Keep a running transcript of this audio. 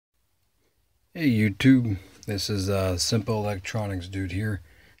Hey YouTube, this is Simple Electronics dude here,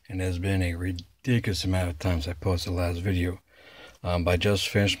 and it has been a ridiculous amount of times I posted the last video. But I just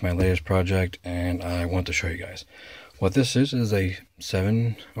finished my latest project and I want to show you guys. What this is a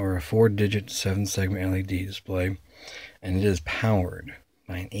 4-digit 7-segment LED display, and it is powered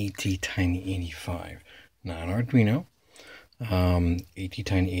by an ATTINY85, not an Arduino,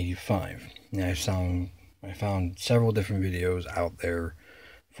 ATTINY85. Now I found several different videos out there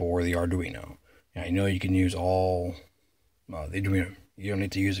for the Arduino. I know you can use all you don't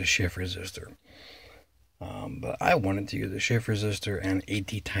need to use a shift resistor, but I wanted to use a shift resistor and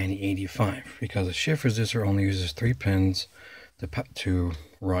ATTINY85 because a shift resistor only uses 3 pins to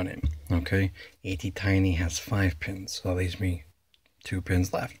run it. Okay, ATTINY has 5 pins, so that leaves me 2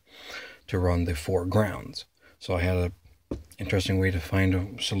 pins left to run the 4 grounds. So I had an interesting way to find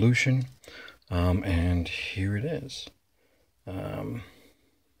a solution, and here it is.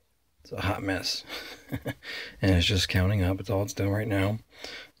 It's a hot mess. And it's just counting up. It's all it's doing right now.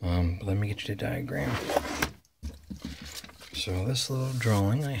 But let me get you the diagram. So this little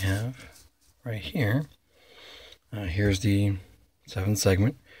drawing I have right here. Here's the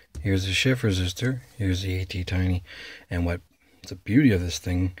 7-segment. Here's the shift resistor. Here's the ATTINY. And what the beauty of this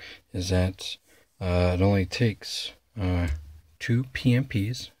thing is that it only takes 2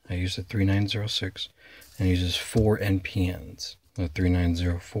 PMPs. I use the 3906, and it uses 4 NPNs. The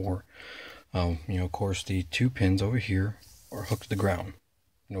 3904. Of course, the 2 pins over here are hooked to the ground.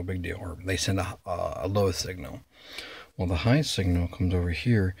 No big deal. Or they send a low signal. Well, the high signal comes over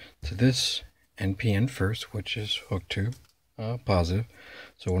here to this NPN first, which is hooked to positive.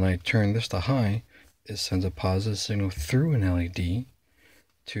 So when I turn this to high, it sends a positive signal through an LED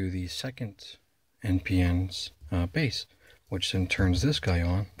to the second NPN's base, which then turns this guy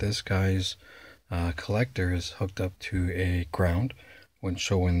on. This guy's collector is hooked up to a ground,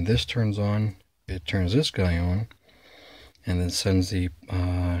 so when this turns on, it turns this guy on, and then sends the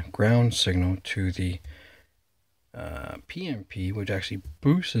ground signal to the PMP, which actually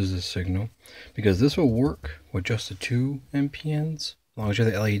boosts the signal, because this will work with just the 2 NPNs as long as you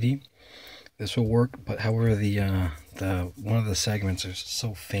have the LED. This will work, but however, the one of the segments is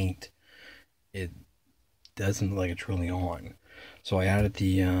so faint, it doesn't look like it's really on. So I added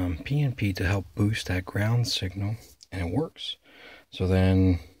the PNP to help boost that ground signal, and it works. So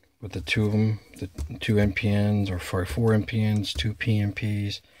then with the 2 of them, the 2 NPNs, or 4 NPNs, 2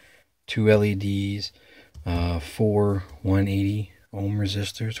 PNPs, 2 LEDs, 4 180 ohm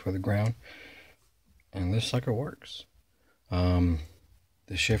resistors for the ground, and this sucker works. The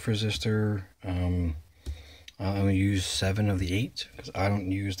shift resistor, I only use 7 of the 8 because I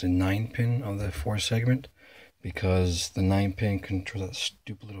don't use the 9 pin of the 4-segment. Because the 9 pin controls that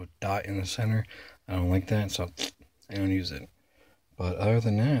stupid little dot in the center. I don't like that, so I don't use it. But other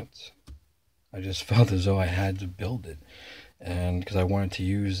than that, I just felt as though I had to build it. And because I wanted to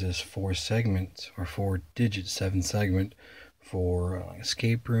use this 4-segment or 4-digit 7-segment for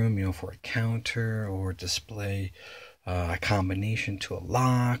escape room, for a counter or display a combination to a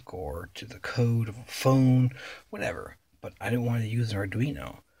lock or to the code of a phone, whatever. But I didn't want to use an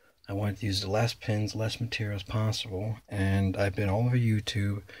Arduino. I wanted to use the less pins, less material as possible, and I've been all over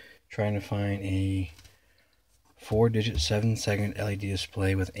YouTube trying to find a 4-digit 7-segment LED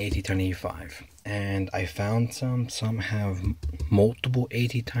display with ATTINY85, and I found some. Some have multiple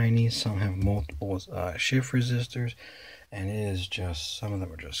ATTINYs, some have multiple shift resistors, and it is just, some of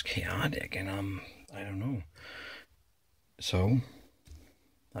them are just chaotic, and I don't know. So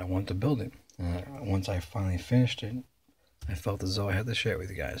I want to build it. Once I finally finished it, I felt as though I had to share it with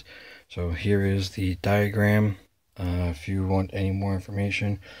you guys. So here is the diagram. If you want any more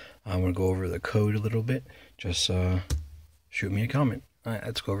information, I'm going to go over the code a little bit. Just shoot me a comment. Alright,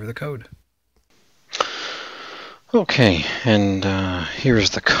 let's go over the code. Okay, and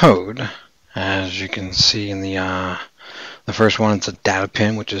here's the code. As you can see in the first one, it's a data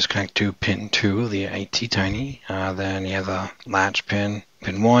pin, which is connected to pin 2 of the ATTINY. Then you have the latch pin,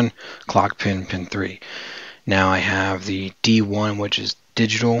 pin 1, clock pin, pin 3. Now I have the D1, which is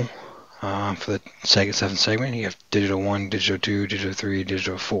digital for the 7-segment. You have digital 1, digital 2, digital 3,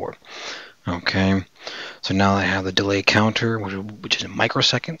 digital 4. Okay, so now I have the delay counter, which is in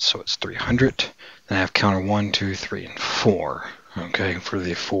microseconds, so it's 300. Then I have counter 1, 2, 3, and 4. Okay, for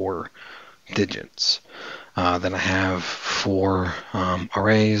the 4 digits. Then I have 4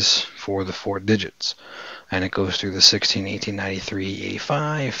 arrays for the 4 digits. And it goes through the 16, 18, 93,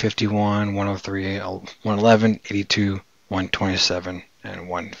 85, 51, 103, 111, 82, 127, and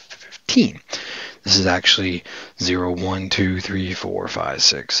 115. This is actually 0, 1, 2, 3, 4, 5,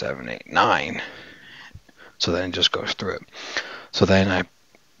 6, 7, 8, 9. So then it just goes through it. So then I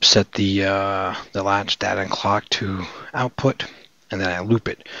set the latch data and clock to output, and then I loop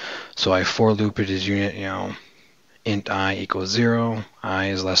it. So I for loop it as unit, int I equals 0, I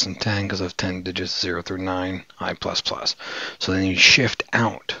is less than 10 because of 10 digits 0 through 9, I plus plus. So then you shift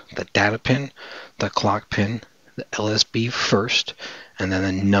out the data pin, the clock pin, the LSB first, and then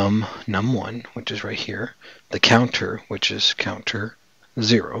the num1, which is right here, the counter, which is counter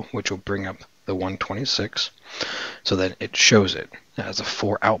 0, which will bring up the 126. So then it shows it as a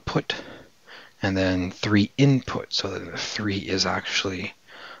 4 output and then 3 input, so that the 3 is actually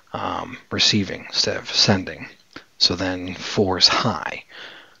receiving instead of sending. So then 4 is high,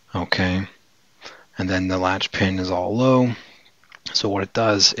 okay? And then the latch pin is all low. So what it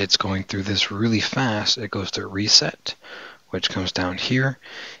does, it's going through this really fast. It goes to reset, which comes down here.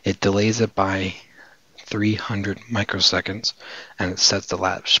 It delays it by 300 microseconds, and it sets the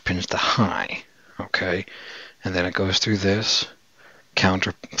latch pins to high, okay? And then it goes through this,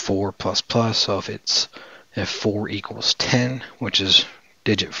 counter 4 plus plus, so if 4 equals 10, which is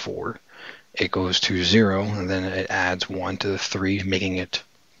digit 4, it goes to 0, and then it adds 1 to the 3, making it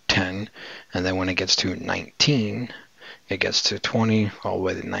 10, and then when it gets to 19, it gets to 20, all the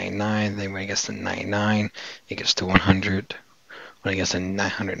way to 99, then when it gets to 99, it gets to 100, when it gets to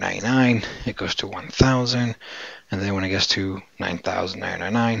 999, it goes to 1000, and then when it gets to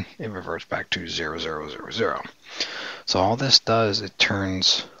 9999, it reverts back to 0000. So all this does, it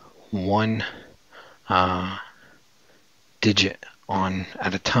turns one digit on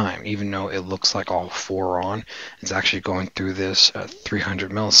at a time. Even though it looks like all 4 are on, it's actually going through this at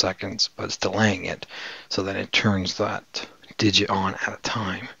 300 milliseconds, but it's delaying it, so then it turns that digit on at a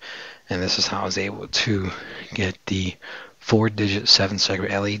time. And this is how I was able to get the 4-digit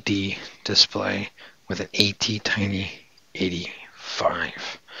 7-segment LED display with an ATTINY85.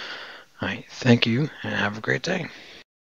 Alright, thank you and have a great day.